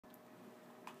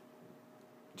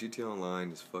GTA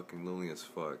Online is fucking lonely as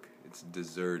fuck. It's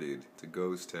deserted. It's a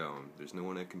ghost town. There's no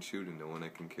one I can shoot and no one I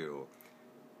can kill.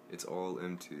 It's all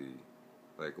empty.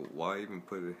 Like, why even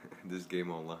put this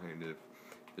game online if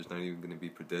there's not even gonna be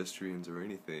pedestrians or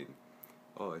anything?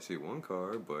 Oh, I see one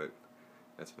car, but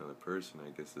that's another person. I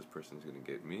guess this person's gonna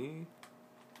get me.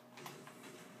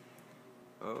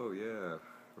 Oh yeah,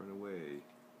 run away.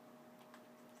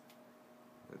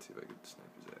 Let's see if I can snipe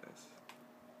his ass.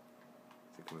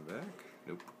 Is he coming back?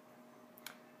 Nope.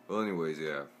 Well, anyways,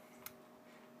 yeah.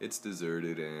 It's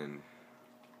deserted and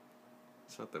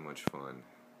it's not that much fun.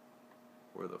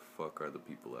 Where the fuck are the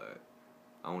people at?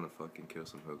 I wanna fucking kill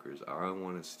some hookers. I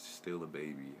wanna steal a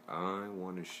baby. I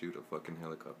wanna shoot a fucking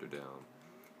helicopter down.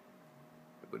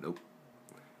 But nope.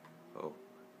 Oh,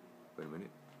 wait a minute.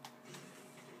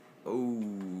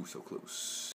 Oh, so close.